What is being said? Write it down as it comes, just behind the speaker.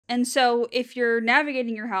And so if you're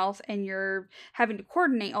navigating your health and you're having to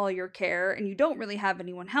coordinate all your care and you don't really have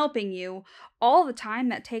anyone helping you, all the time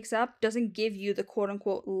that takes up doesn't give you the quote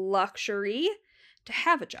unquote luxury to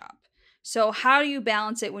have a job. So how do you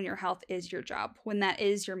balance it when your health is your job, when that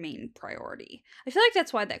is your main priority? I feel like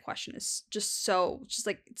that's why that question is just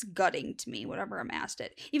like it's gutting to me whenever I'm asked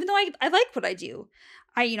it. Even though I like what I do.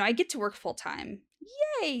 I get to work full time.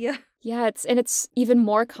 Yay. Yeah, it's even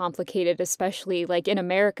more complicated, especially like in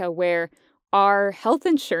America where our health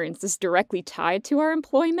insurance is directly tied to our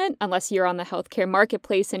employment, unless you're on the healthcare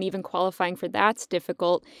marketplace, and even qualifying for that's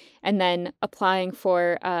difficult. And then applying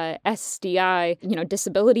for SDI,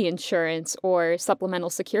 disability insurance or supplemental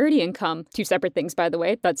security income, two separate things, by the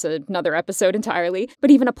way. That's another episode entirely.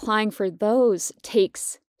 But even applying for those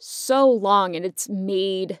takes so long, and it's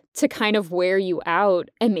made to kind of wear you out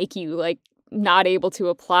and make you like not able to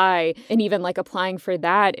apply. And even like applying for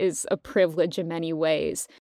that is a privilege in many ways.